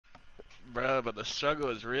Bro, but the struggle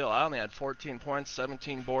is real. I only had 14 points,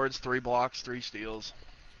 17 boards, 3 blocks, 3 steals.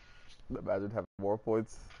 Imagine having more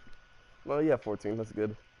points. Well, yeah, 14. That's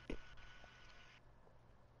good.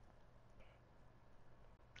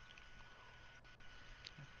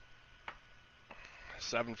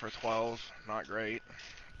 7 for 12, not great.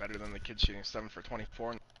 Better than the kid shooting 7 for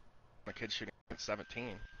 24 and the kid shooting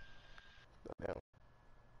 17. Damn.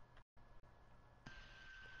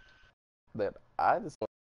 That I just want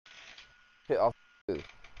to hit off two.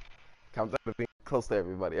 Comes out to being close to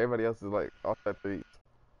everybody. Everybody else is like off that three.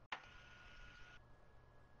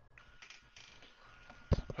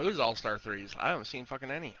 Who's all-star threes? I haven't seen fucking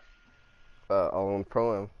any. All on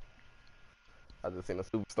pro am. I just seen a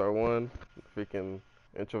superstar one. Freaking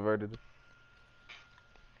introverted.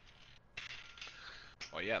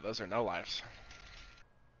 Well, yeah, those are no lives.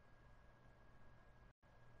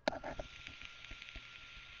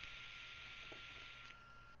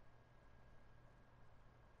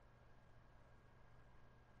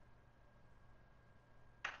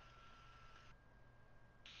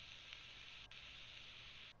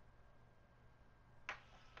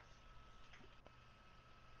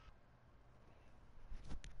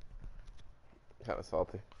 Kind of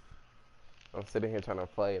salty. I'm sitting here trying to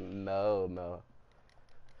play. No.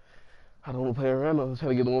 I don't want to play around. I'm trying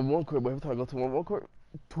to get the 1-1 court, but every time I go to 1-1 court,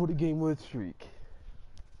 20-game win streak.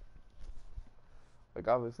 Like,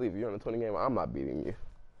 obviously, if you're in a 20 game, I'm not beating you.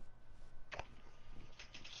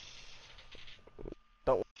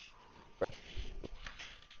 Don't.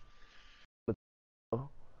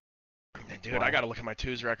 Dude, I gotta look at my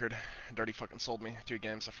twos record. Dirty fucking sold me 2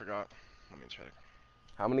 games. I forgot. Let me check.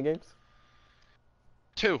 How many games?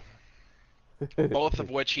 2. Both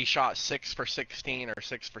of which he shot 6 for 16 or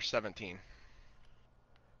 6 for 17.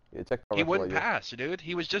 Yeah, check my He record while wouldn't you pass, dude.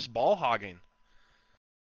 He was just ball hogging.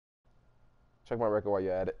 check my record while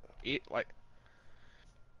you're at it. Like,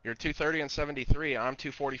 you're 230 and 73. I'm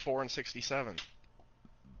 244 and 67.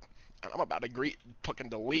 And I'm about to fucking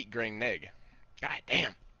delete Green Nig. God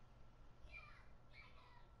damn.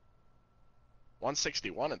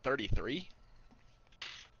 161 and 33.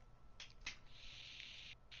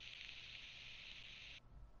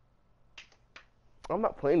 I'm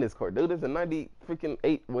not playing this court, dude. There's a 90 freaking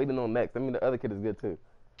 8 waiting on next. I mean, the other kid is good too.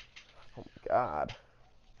 Oh my god.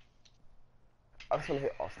 I just want to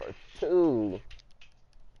hit All Star 2.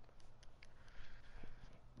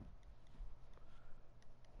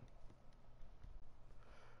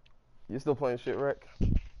 You still playing shit, Wreck?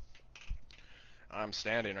 I'm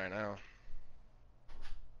standing right now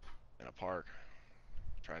in a park,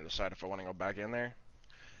 trying to decide if I want to go back in there.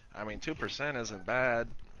 I mean, 2% isn't bad.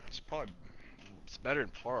 It's better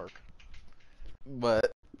than park.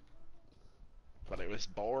 But But it was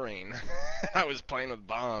boring. I was playing with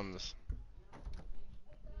bombs.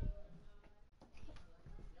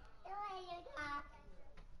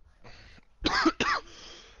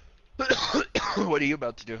 What are you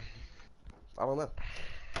about to do? I don't know.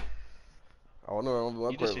 I want to know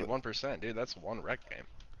one You just court. need 1%, dude. That's one rec game.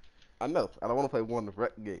 I know. I don't want to play one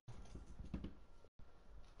Wreck game.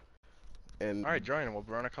 And All right, join and we'll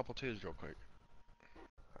run a couple twos real quick.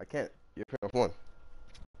 I can't. You're picking up one.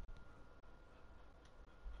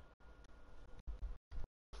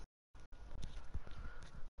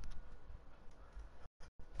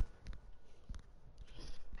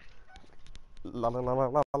 La la la la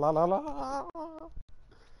la la la la.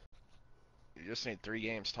 You just need 3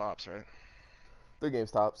 games tops, right? 3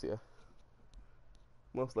 games tops, yeah.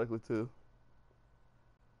 Most likely 2.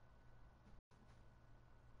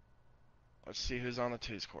 Let's see who's on the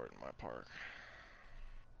twos court in my park.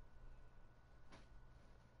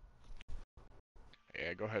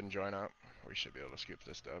 Yeah, go ahead and join up. We should be able to scoop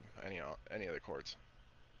this dub. Any other courts.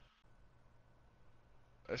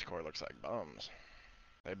 This court looks like bums.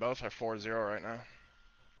 They both are 4-0 right now.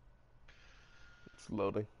 It's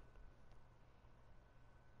loading.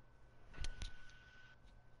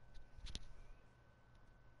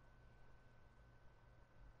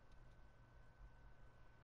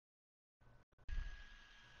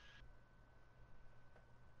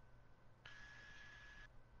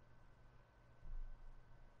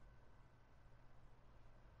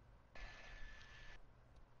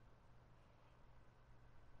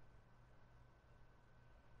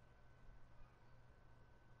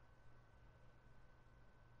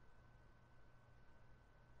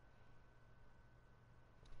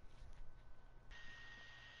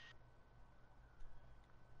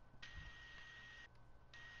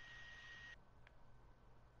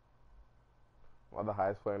 Am I the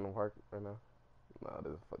highest player in the park right now? No, it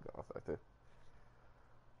is fucking outside too.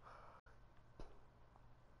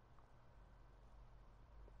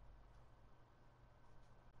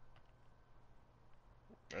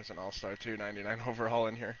 There's an All-Star 299 overall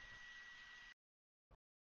in here.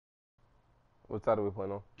 What side are we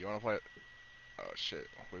playing on? You want to play it? Oh shit,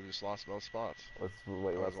 we just lost both spots. Let's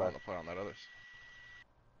wait. I What was side? wanting to play on that other.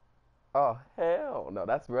 Oh hell no,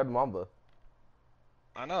 that's Red Mamba.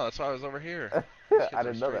 I know, that's why I was over here. These I kids are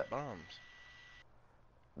didn't know that. straight bums.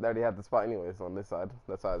 They already had the spot anyways on this side.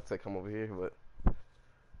 That's why I said come over here. But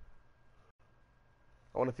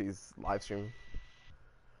I wonder if he's live streaming.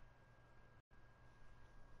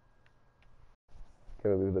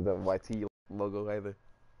 Can't believe that YT logo either.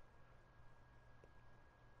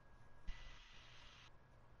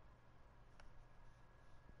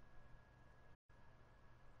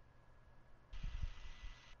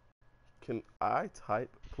 Can I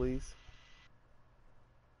type, please?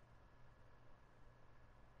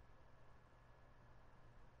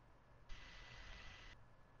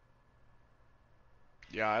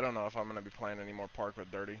 Yeah, I don't know if I'm gonna be playing any more Park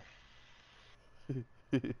with Dirty.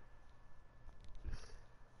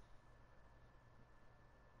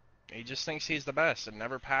 He just thinks he's the best and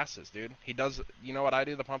never passes, dude. He does, you know what I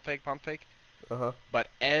do, the pump fake? Uh But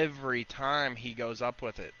every time he goes up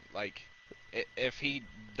with it, like, if he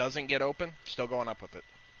doesn't get open, still going up with it.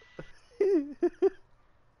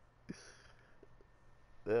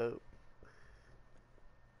 huh. uh,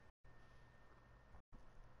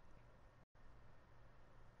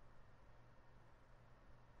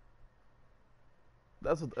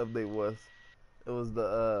 that's what the update was. It was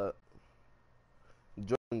the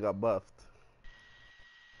Jordan got buffed.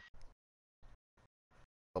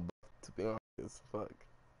 To be honest, fuck.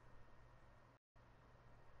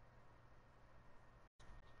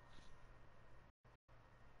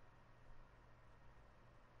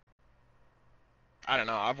 I don't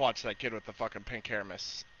know. I've watched that kid with the fucking pink hair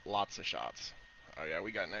miss lots of shots. Oh yeah,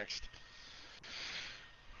 we got next.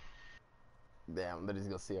 Damn, they're just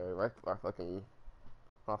gonna see our fucking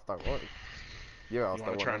All Star one. You're All You Star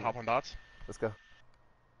want to one, try and aren't you? hop on dots? Let's go.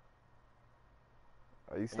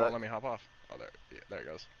 Are you It won't stuck? let me hop off. Oh, there, yeah, there it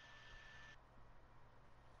goes.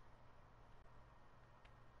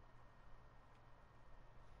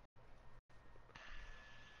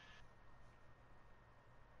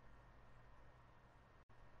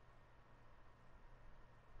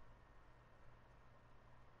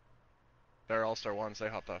 They're all-star ones. They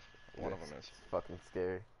hopped off. One of Yes. them is. It's fucking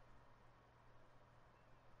scary.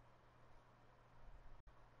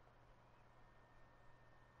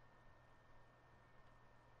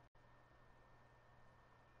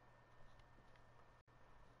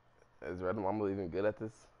 Is Red Mamba even good at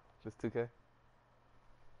this 2K?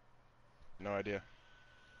 No idea.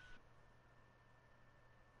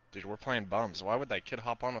 Dude, we're playing bums. Why would that kid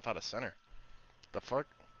hop on without a center? The fuck?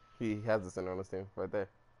 He has the center on his team right there.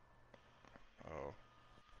 Oh.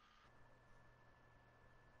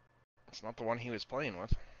 It's not the one he was playing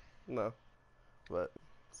with. No, but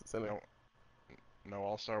it's the center. No, no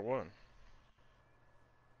all-star one.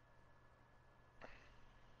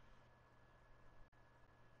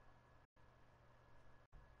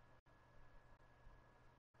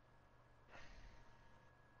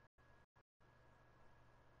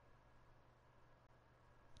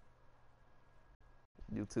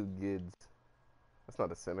 YouTube Gids. That's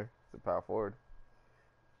not a center. It's a power forward.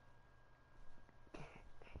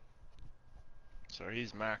 So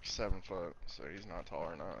he's max 7 foot, so he's not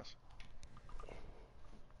taller than us.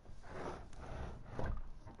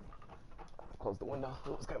 Close the window.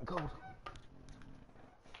 Oh, it's getting cold.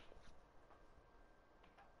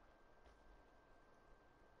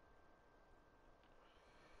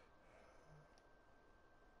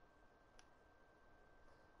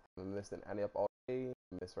 I'm missing Annie up all day.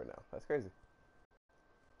 Miss right now. That's crazy.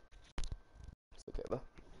 It's okay though.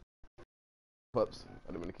 Pups.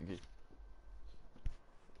 I didn't mean to kick you.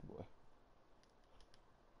 Boy.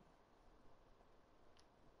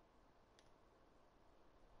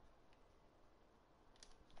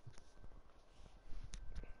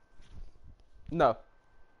 No.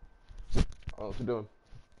 I don't know what you're doing.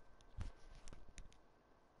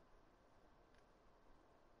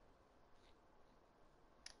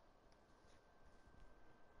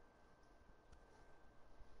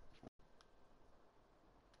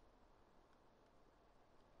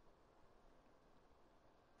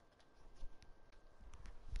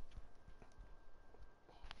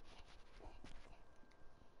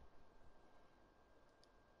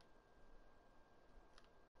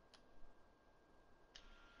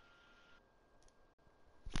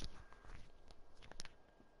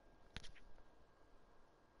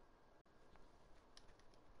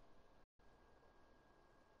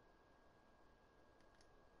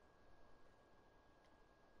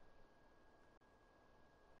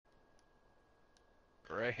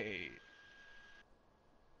 Great.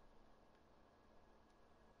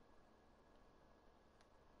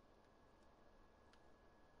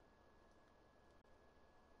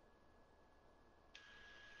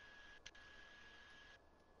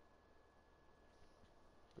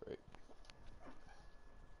 Great.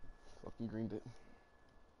 Fucking greened it.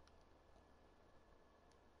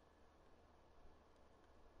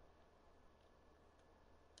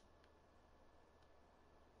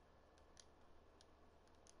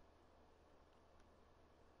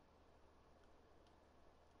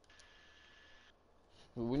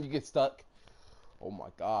 When you get stuck, oh my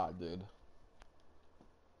god, dude.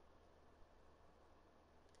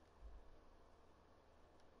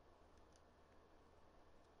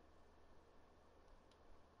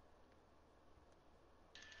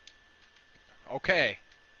 Okay.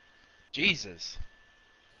 Jesus.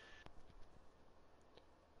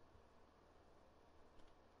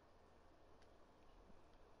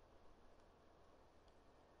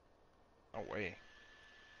 No way.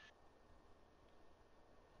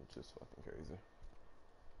 It's just fucking crazy.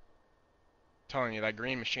 Telling you, that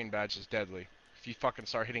green machine badge is deadly. If you fucking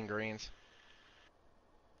start hitting greens.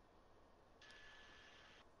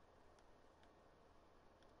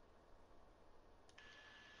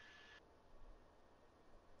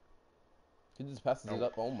 He just passes it No.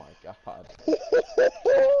 up. Oh my god.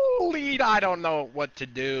 Lead, I don't know what to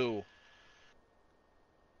do.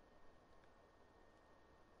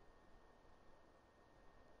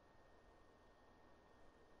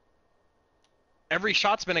 Every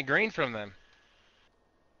shot's been a green from them.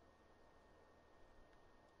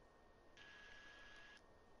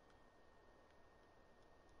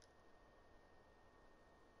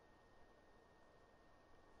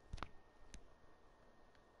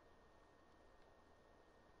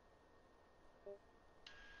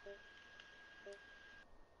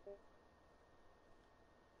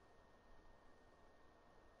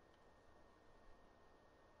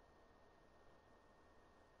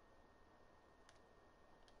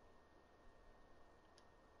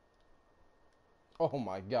 Oh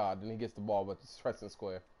my god. Then he gets the ball, but it's pressing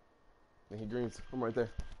square. Then he greens. I'm right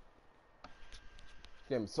there.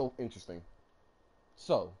 Damn, it's so interesting. It's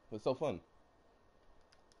so fun.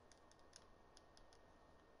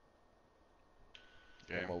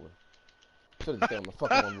 Game. Game over. Should have just stayed on the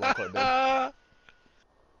fucking one card, dude.